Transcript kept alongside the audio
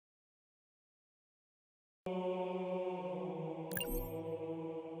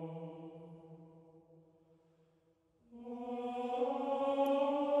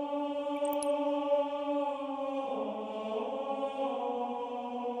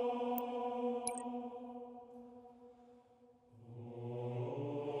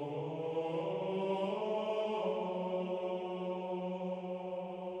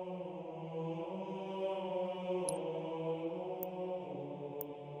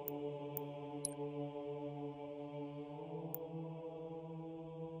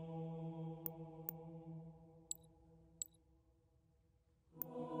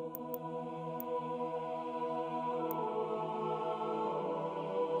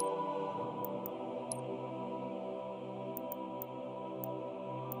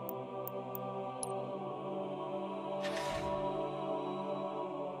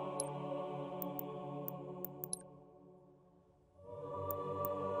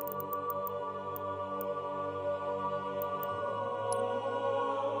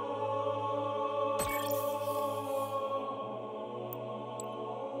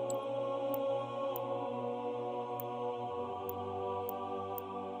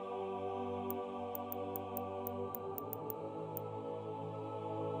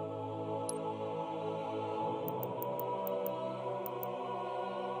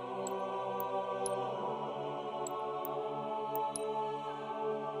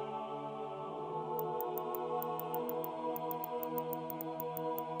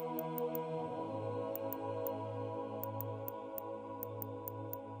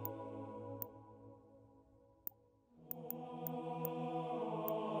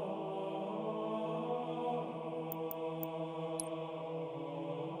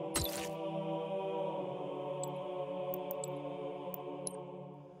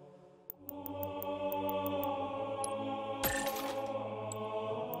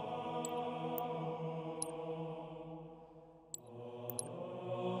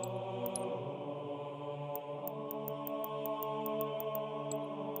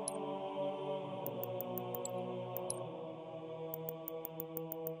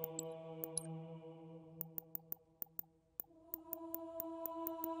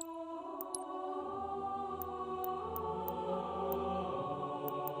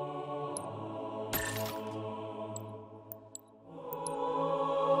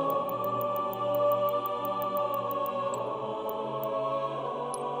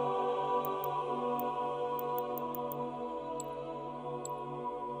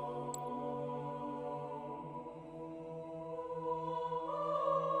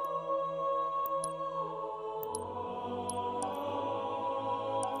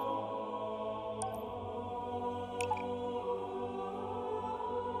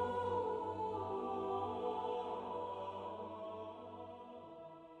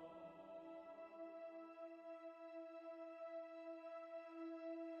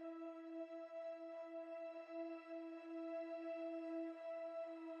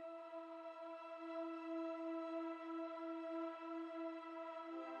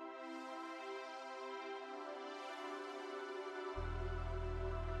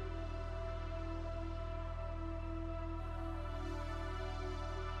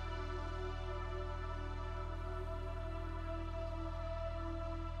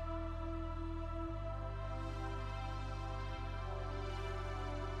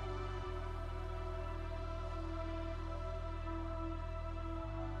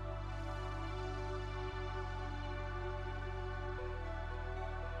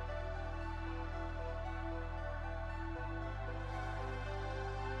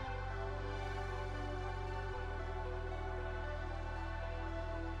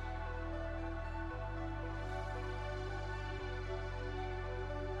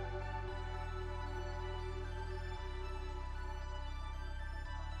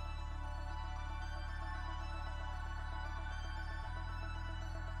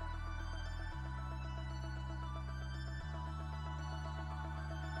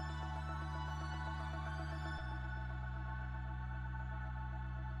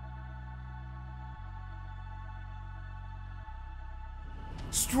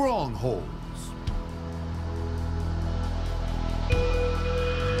Strongholds.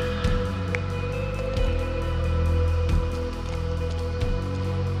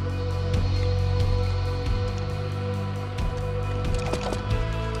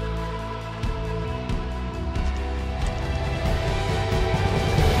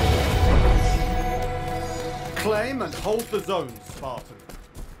 Claim and hold the zone, Spartan.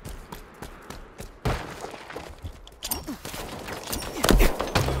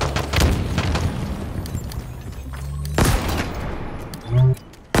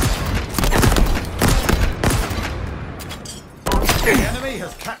 The enemy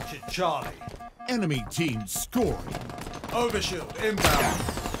has captured Charlie. Enemy team scoring. Overshield inbound.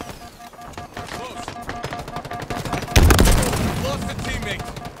 Close. Lost a teammate.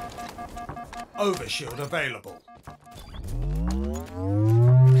 Overshield available.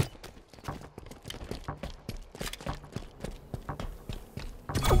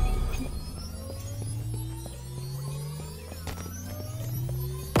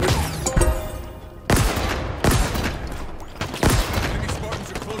 Enemy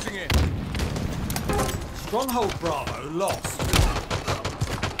Spartans are closing in. Stronghold Bravo lost.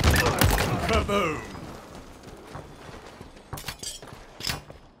 Kaboom!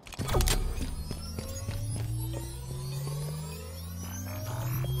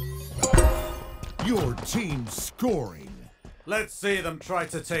 Your team scoring. Let's see them try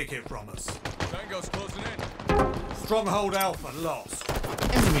to take it from us. Tango's closing in. Stronghold Alpha lost.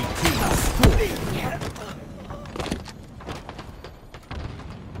 Enemy team scoring.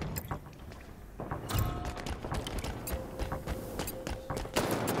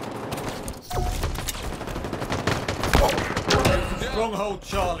 Stronghold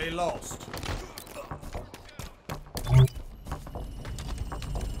Charlie lost.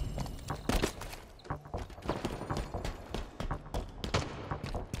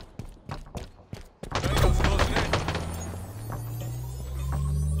 Tango's closing in.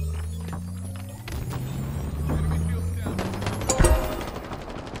 Enemy field's down.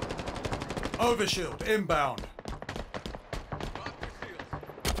 Overshield inbound. Lock the shields.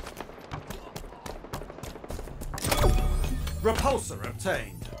 Repulsor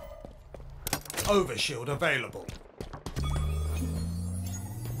obtained. Overshield available.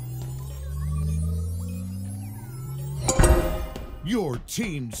 Your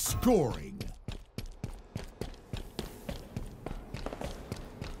team scoring.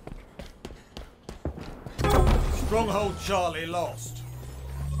 Stronghold Charlie lost.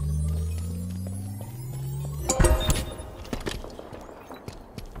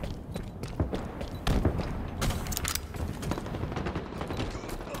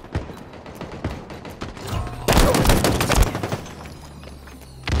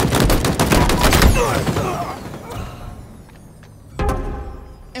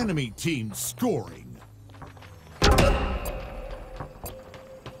 Enemy team scoring.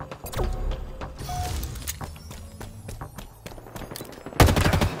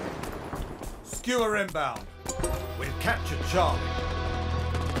 Skewer inbound. We've captured Charlie.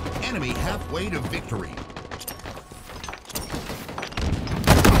 Enemy halfway to victory.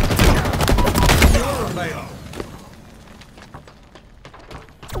 Skewer available.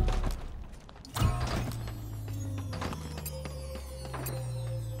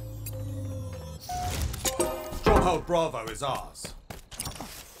 Stronghold Bravo is ours.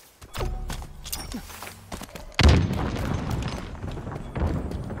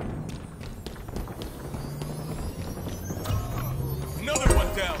 Another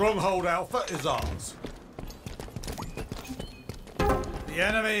one down. Stronghold Alpha is ours. The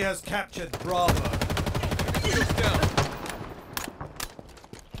enemy has captured Bravo. Shield's down.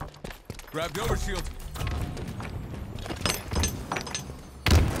 Grabbed overshield.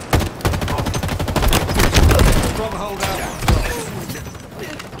 Stronghold Alpha.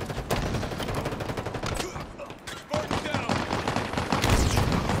 Spartan down.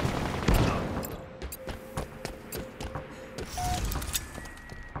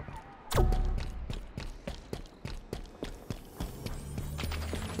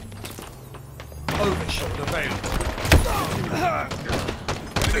 Overshield available.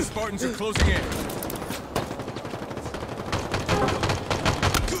 Enemy Spartans are closing in.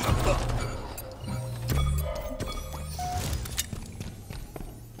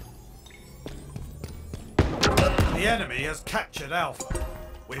 The enemy has captured Alpha.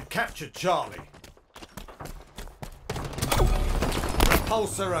 We've captured Charlie.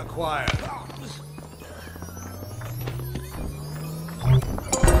 Repulsor acquired.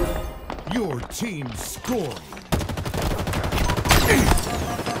 Your team scoring.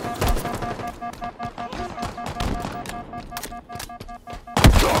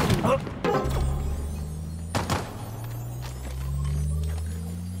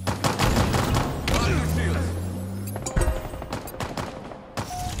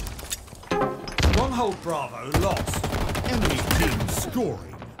 Stronghold Bravo lost. Enemy team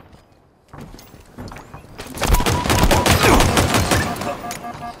scoring.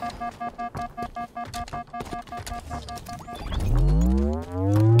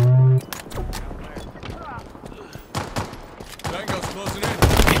 Tango's closing in.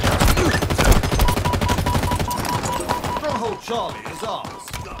 Stronghold Charlie is ours.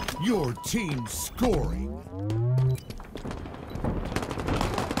 Your team scoring.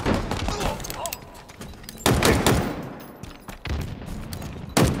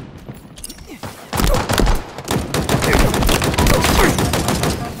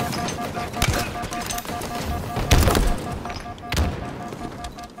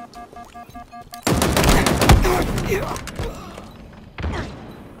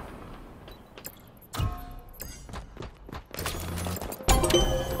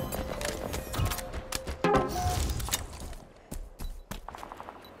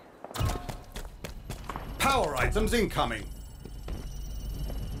 Power items incoming.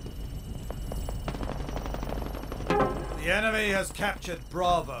 The enemy has captured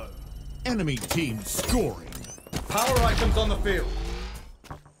Bravo. Enemy team scoring. Power items on the field.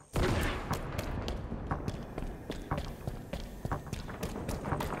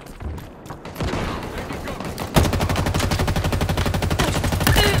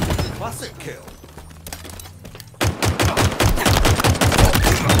 Classic kill.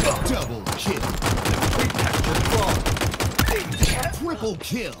 Double kill. We captured Bravo. Triple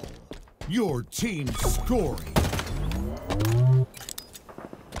kill. Your team scoring.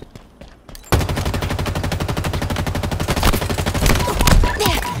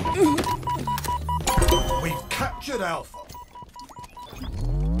 We've captured Alpha.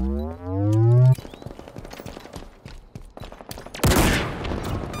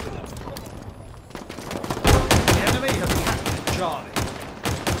 The enemy has captured Charlie.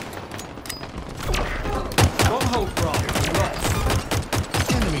 Stronghold Bravo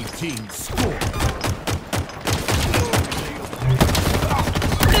lost. Enemy team scoring.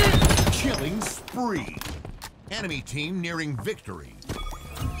 Killing spree. Enemy team nearing victory.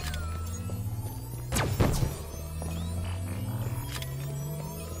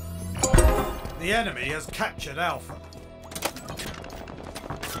 The enemy has captured Alpha.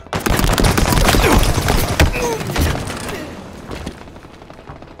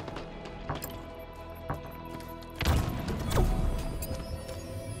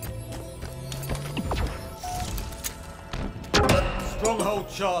 Stronghold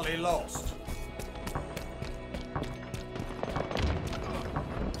Charlie lost.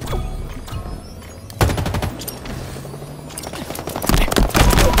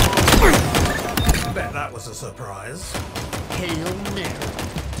 Bet that was a surprise. Hail Mary.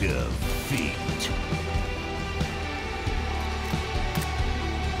 Defeat.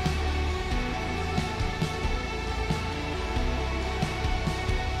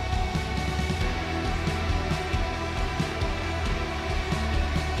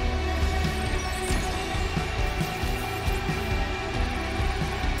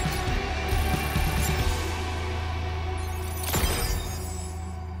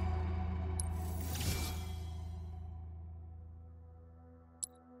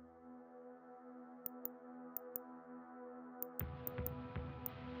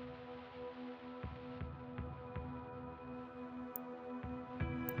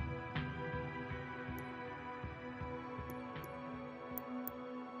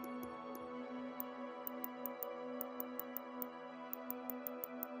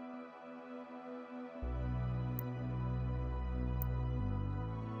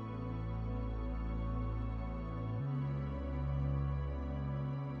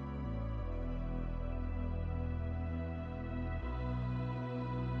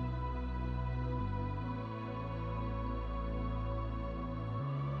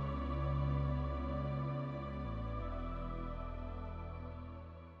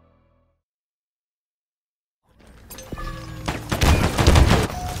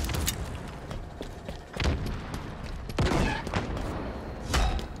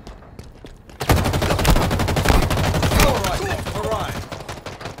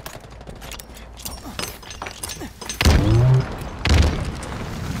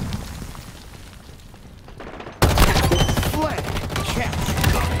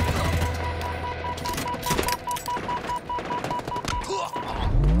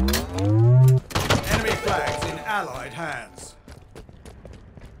 Allied hands.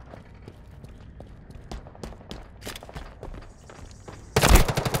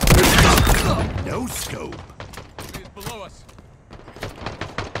 No scope. Enemy is below us.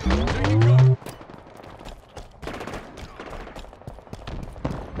 Taking cover.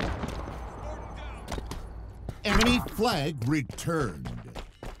 Spartan flag returned.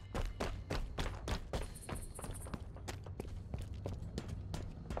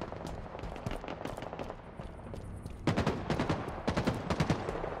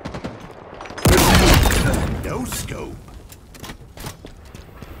 No scope.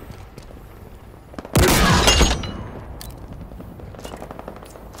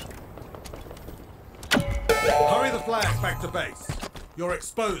 Hurry the flag back to base. You're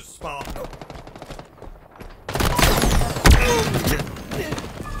exposed, Spartan.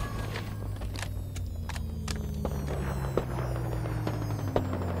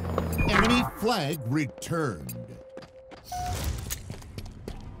 Enemy flag returned.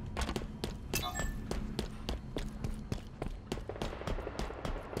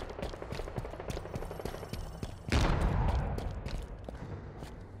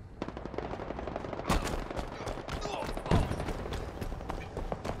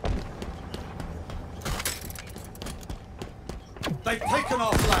 They've taken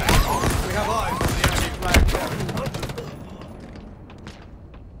our flag. We have eyes on the enemy flag carrier.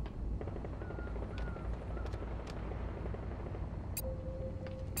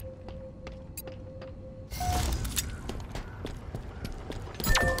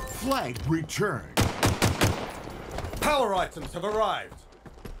 Flag returned. Power items have arrived.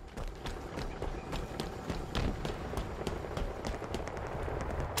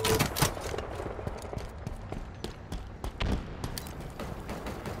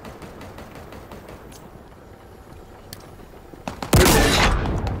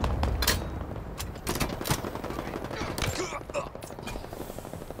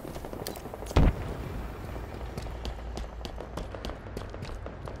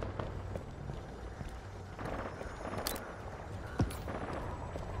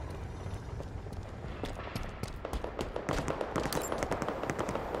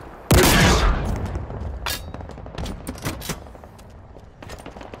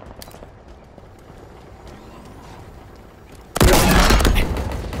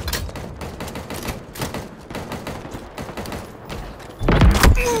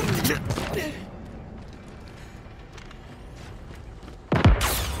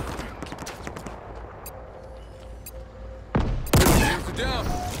 Down.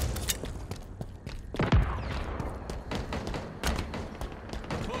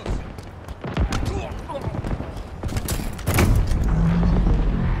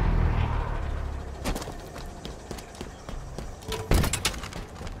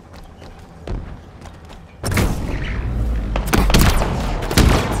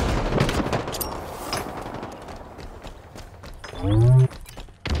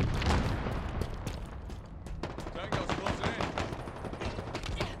 Tango's closing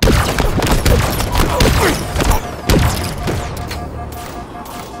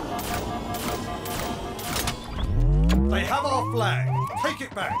in. They have our flag. Take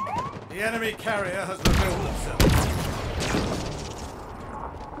it back. The enemy carrier has revealed itself.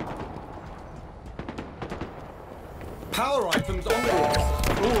 Power items on route.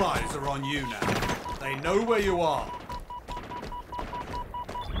 All eyes are on you now. They know where you are.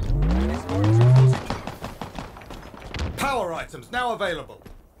 Power items now available.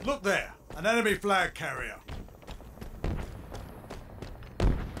 Look there, an enemy flag carrier.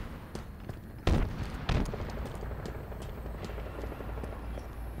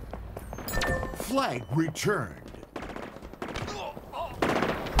 Flag returned.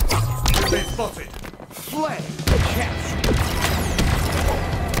 You've been spotted. Flag captured.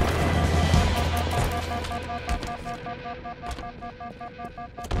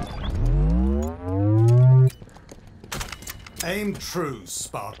 Aim true,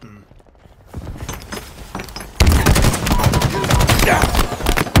 Spartan.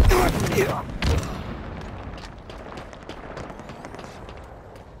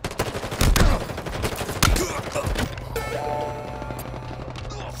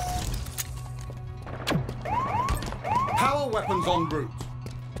 Power weapons en route.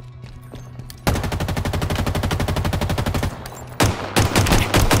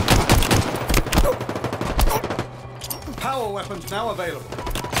 Power weapons now available.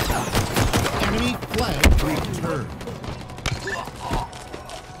 Enemy flag returned.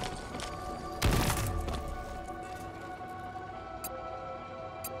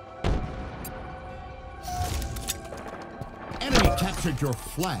 Enemy captured your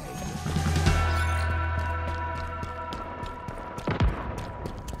flag.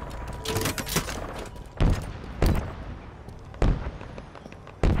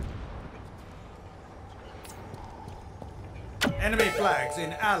 Enemy flags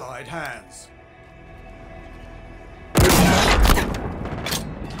in Allied hands.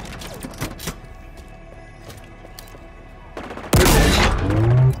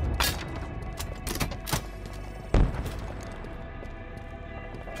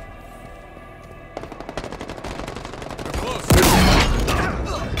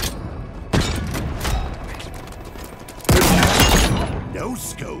 No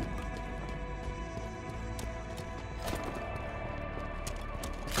scope.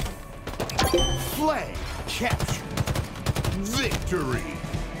 Flag captured. Victory.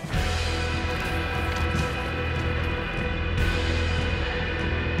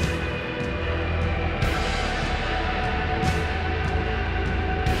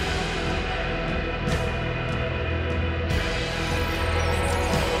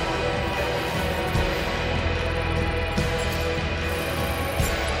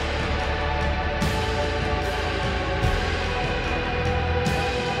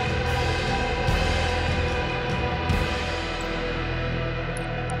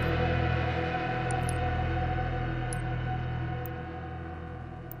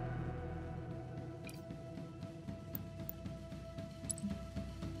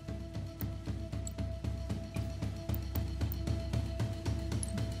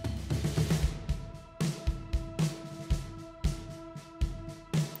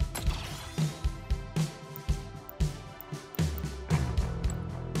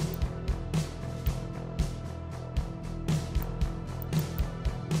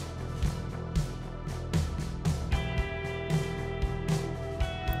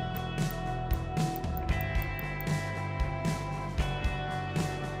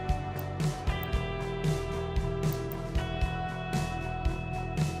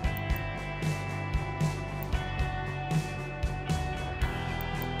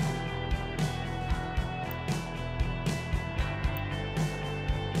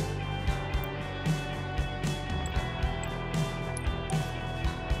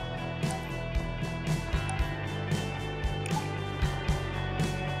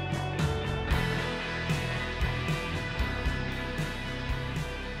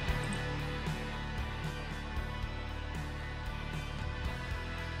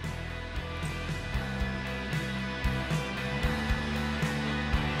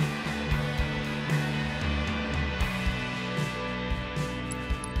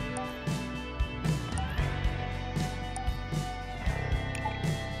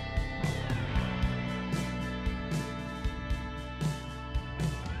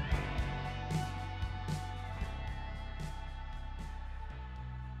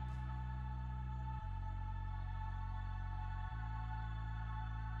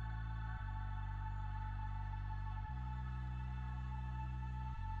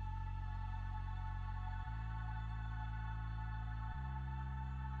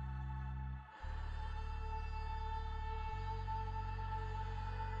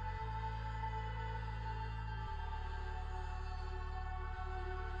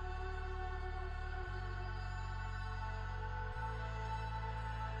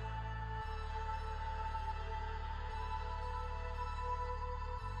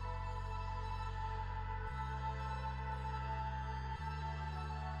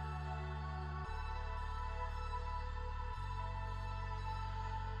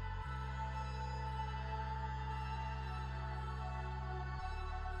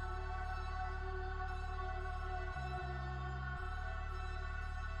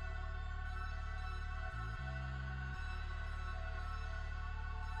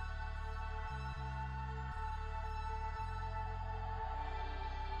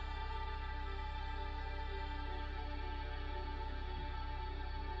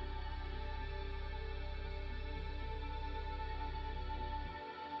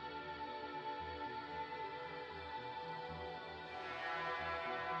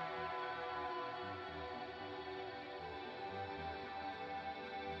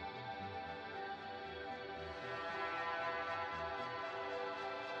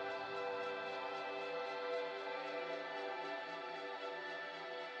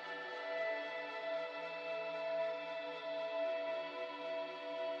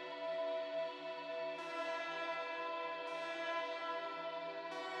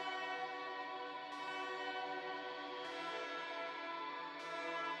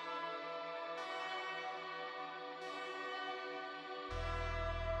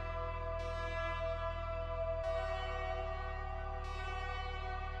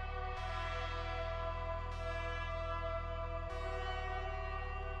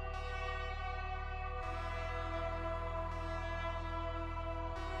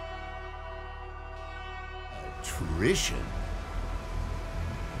 Attrition.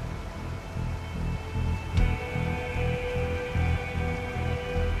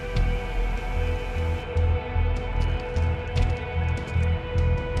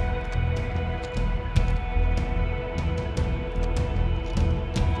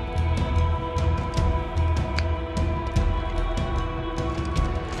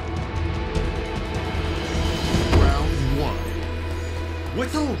 Round one.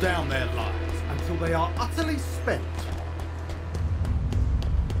 They are utterly spent.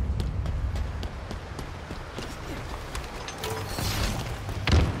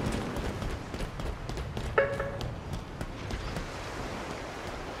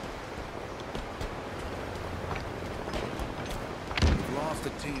 We've lost a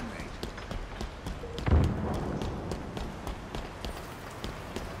teammate.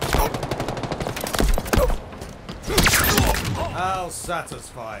 How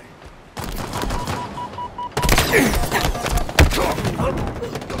satisfying.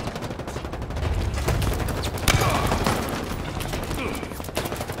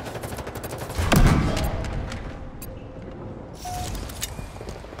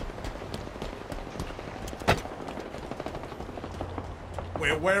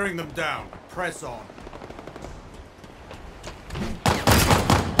 We're wearing them down. Press on.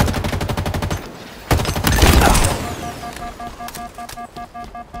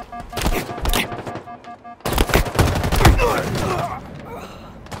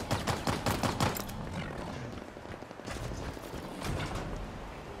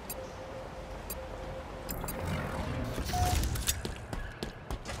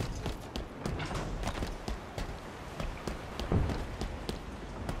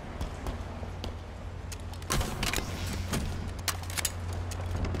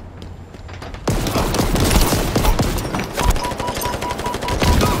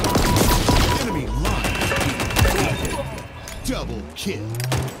 Enemy line defeated. Double kill.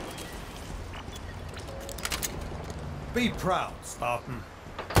 Be proud, Spartan.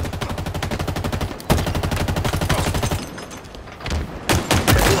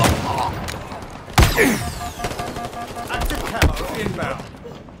 Active camo inbound.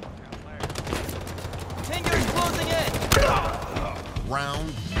 Tango's closing in! Round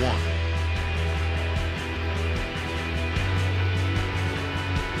 1.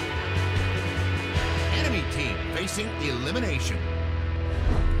 Enemy team facing elimination.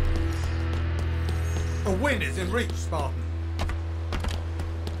 A win is in reach, Spartan.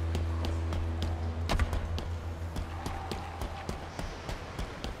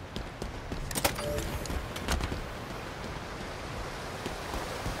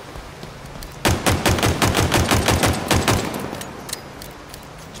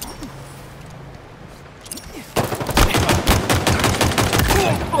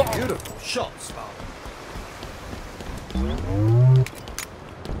 Beautiful shot, Spartan.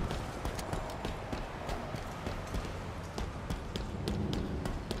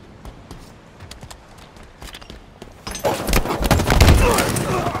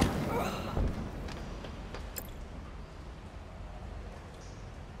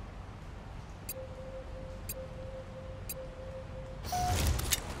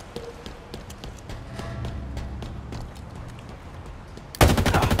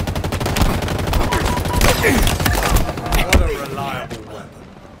 What a reliable weapon.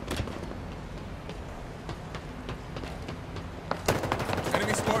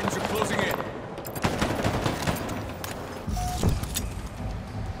 Enemy Spartans are closing in.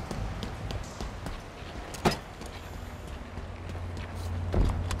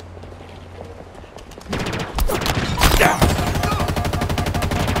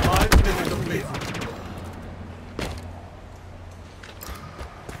 Five minutes completed.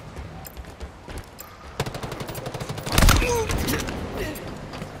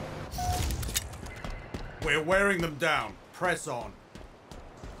 We're wearing them down. Press on.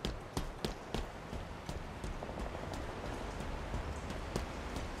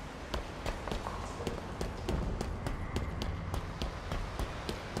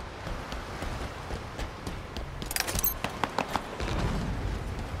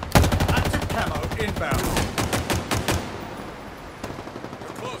 Active camo inbound.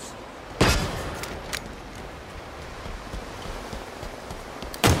 They're close.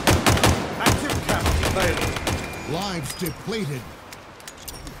 Active camo available. Lives depleted.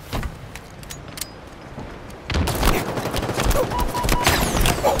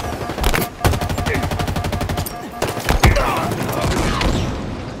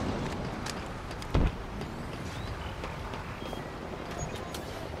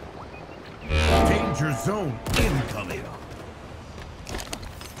 Danger zone incoming.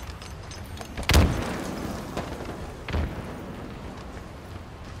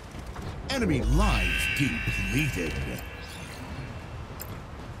 Enemy lives depleted.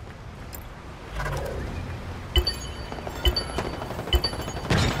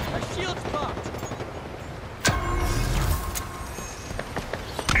 Our shield's popped!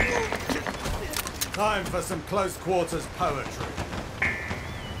 Time for some close quarters poetry.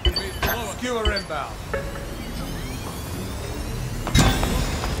 Enemies below us. Skewer inbound.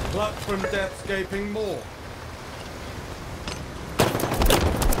 Plucked from death's gaping maw.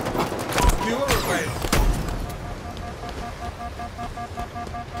 Skewer available.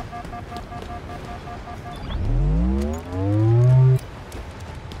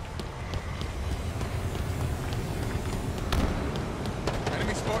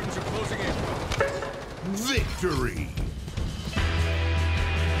 Enemy Spartans are closing in. Victory!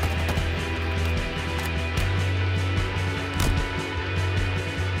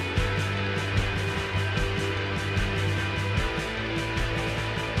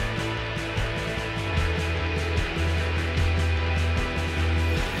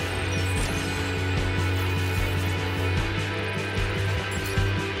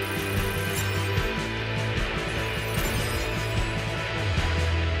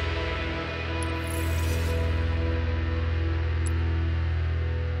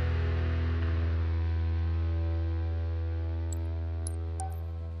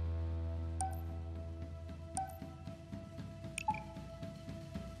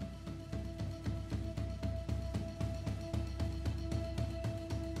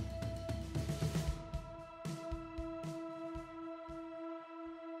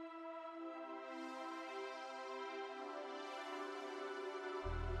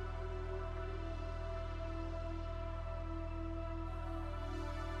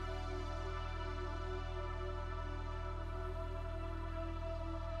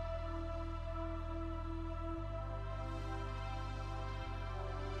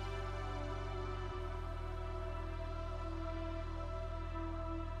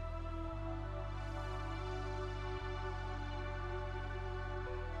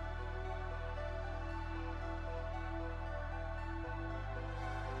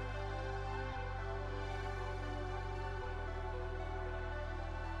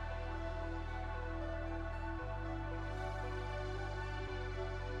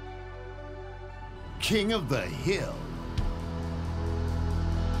 King of the Hill.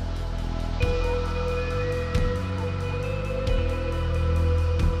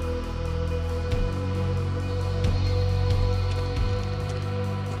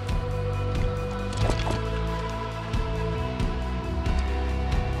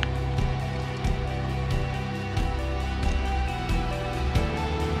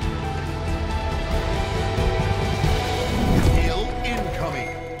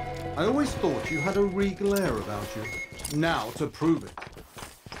 I always thought you had a regal air about you. Now to prove it.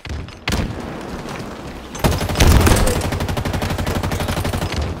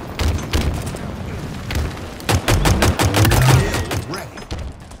 Ready.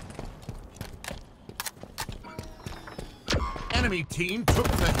 Enemy team took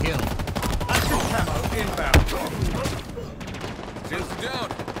the hill. Active camo inbound. Shields are down.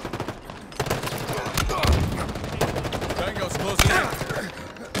 Tango's closing in.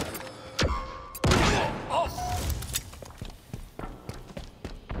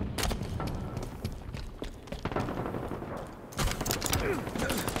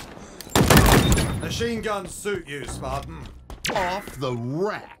 Machine guns suit you, Spartan. Off the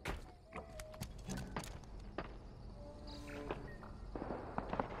rack.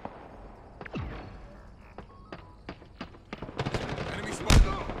 Enemy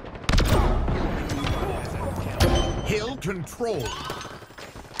Spartan. Hill control.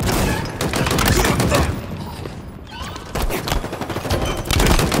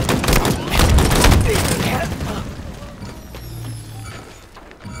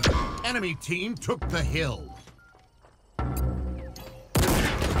 Enemy team took the hill.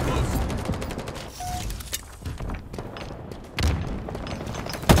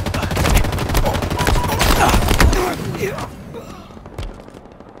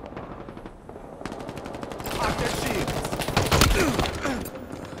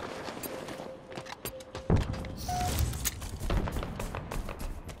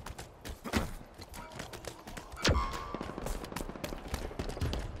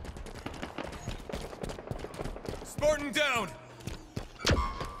 Spartan down!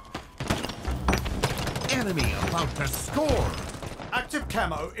 Enemy about to score. Active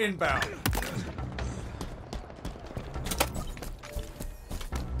camo inbound.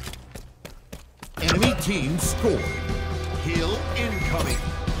 Enemy team scored. Hill incoming.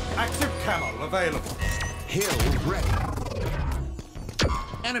 Active camo available. Hill ready.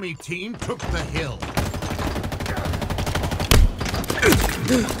 Enemy team took the hill.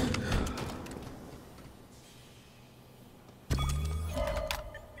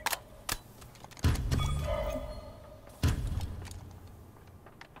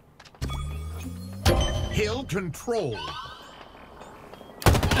 Hill control.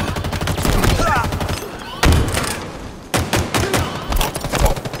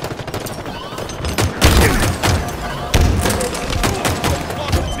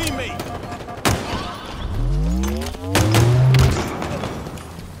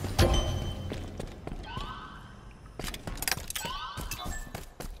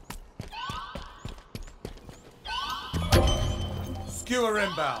 Skewer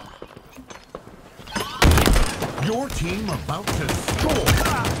inbound. Your team about to score.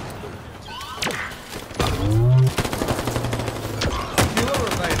 Skewer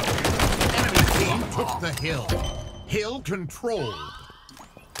available. Enemy team took the hill. Hill controlled.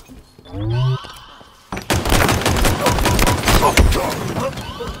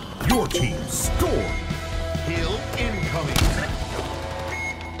 Your team scored. Hill incoming.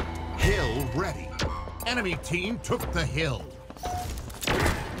 Hill ready. Enemy team took the hill.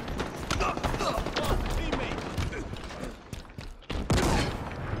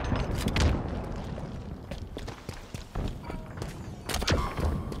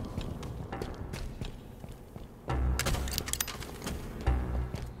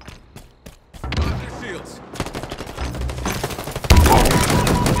 Their shields.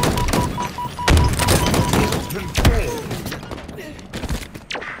 Hill controlled.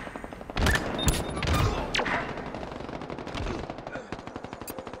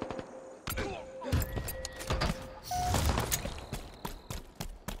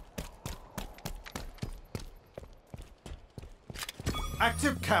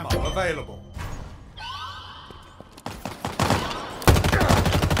 Active camo available.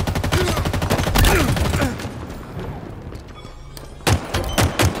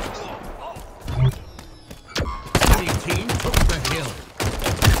 Enemy team took the hill.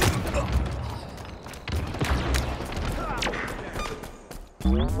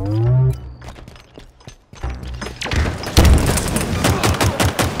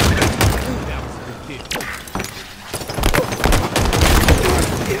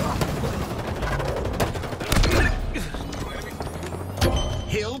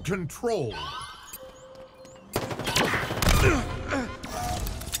 Hill controlled.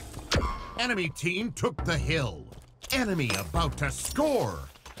 Enemy team took the hill. Enemy about to score.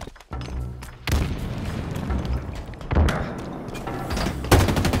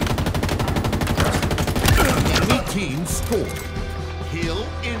 Enemy team scored. Hill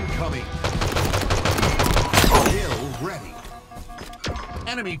incoming. Hill ready.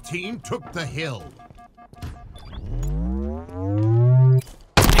 Enemy team took the hill.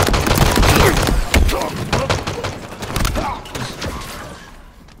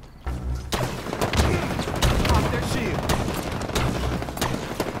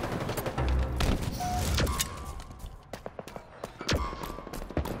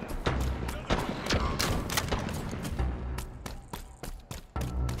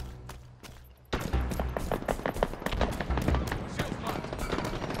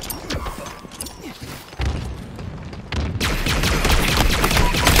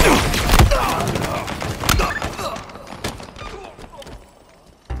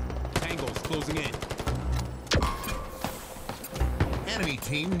 Tangos closing in. Enemy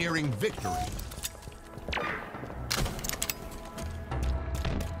team nearing victory.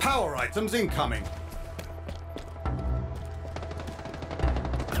 Power items incoming.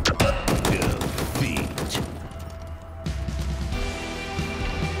 Defeat.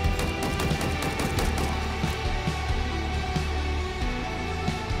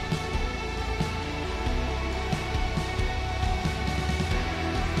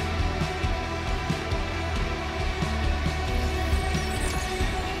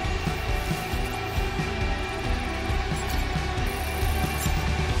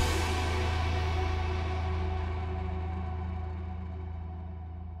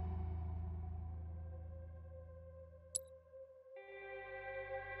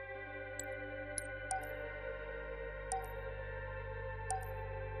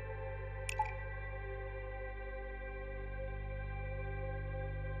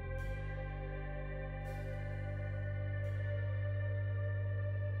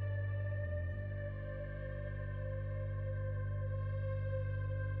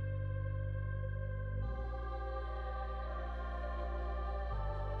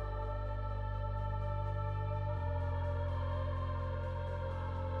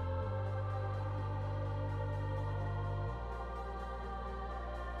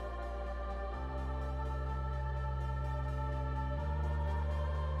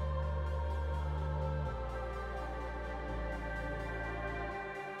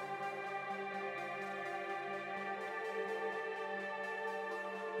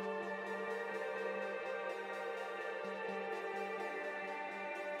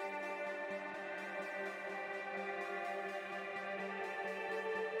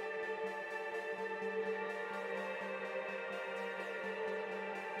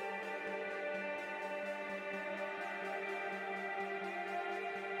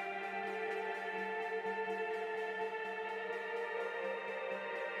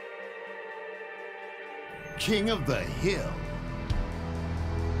 King of the Hill.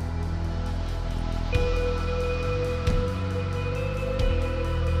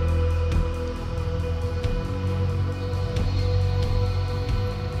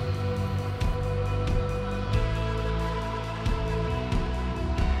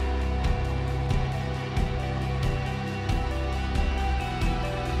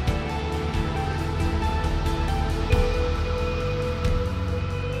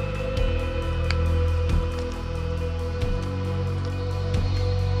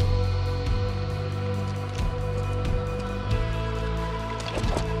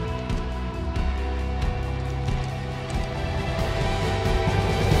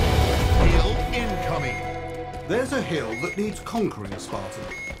 hill that needs conquering, Spartan.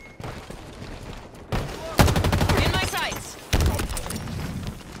 In my sights.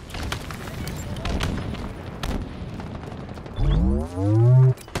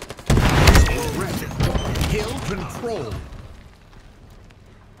 Ready. Hill control.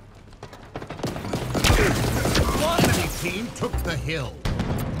 Enemy team took the hill.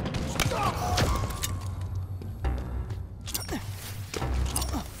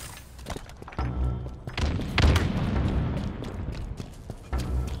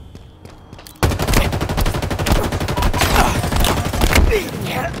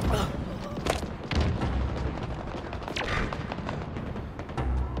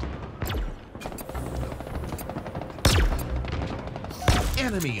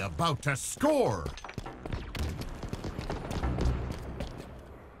 Enemy about to score.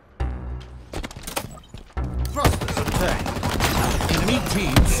 Thrusters obtained. Enemy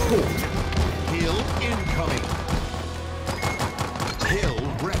team scored. Hill incoming. Hill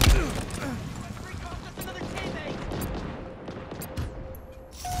ready. Just another teammate.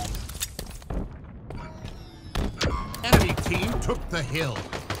 Enemy team took the hill.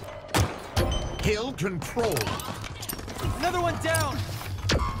 Hill control. Another one down.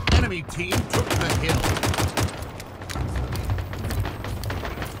 Enemy team took the hill.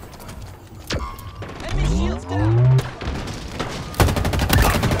 Enemy shields down.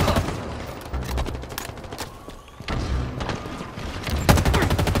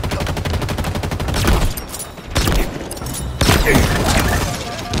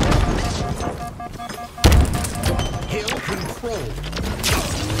 Hill control.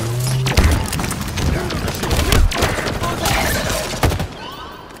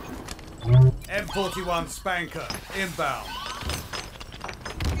 M41 Spanker, inbound.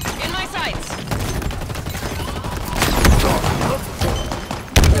 In my sights.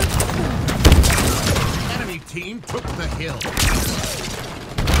 Enemy team took the hill.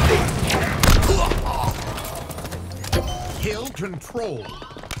 Hill control.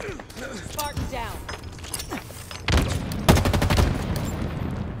 Spartan down.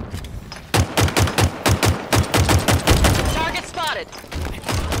 Target spotted.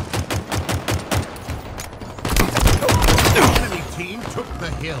 Enemy team took the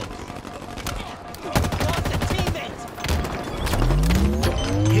hill. Lost a teammate.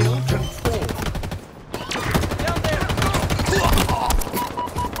 Hill control. Down there. Tango exploding.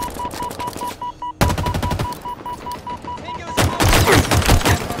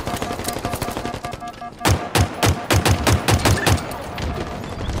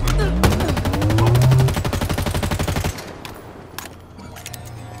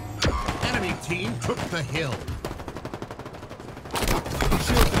 Enemy team took the hill.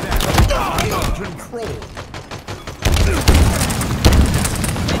 Hill control.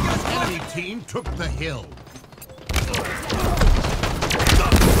 Enemy team took the hill.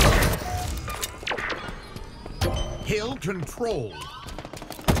 Hill control.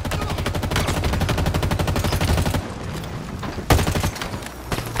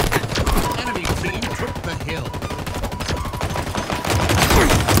 Enemy team took the hill.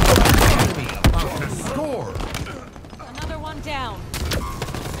 Enemy about to score. Another one down.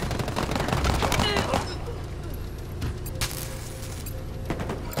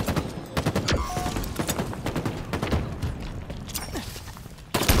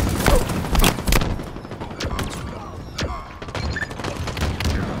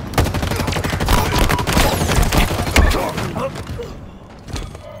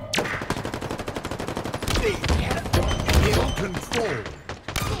 Hill control.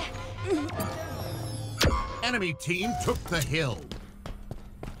 Enemy team took the hill.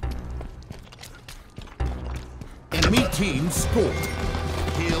 Enemy team scored.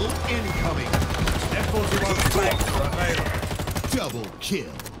 Hill incoming. M41 Spanker available. Double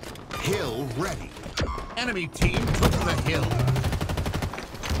kill. Hill ready. Enemy team took the hill.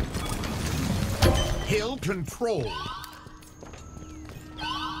 Hill control.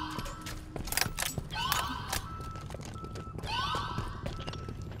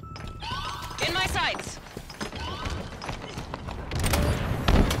 In my sights.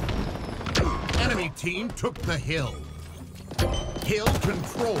 Enemy team took the hill. Hill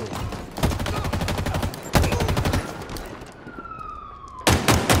control.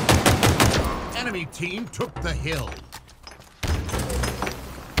 Enemy team took the hill.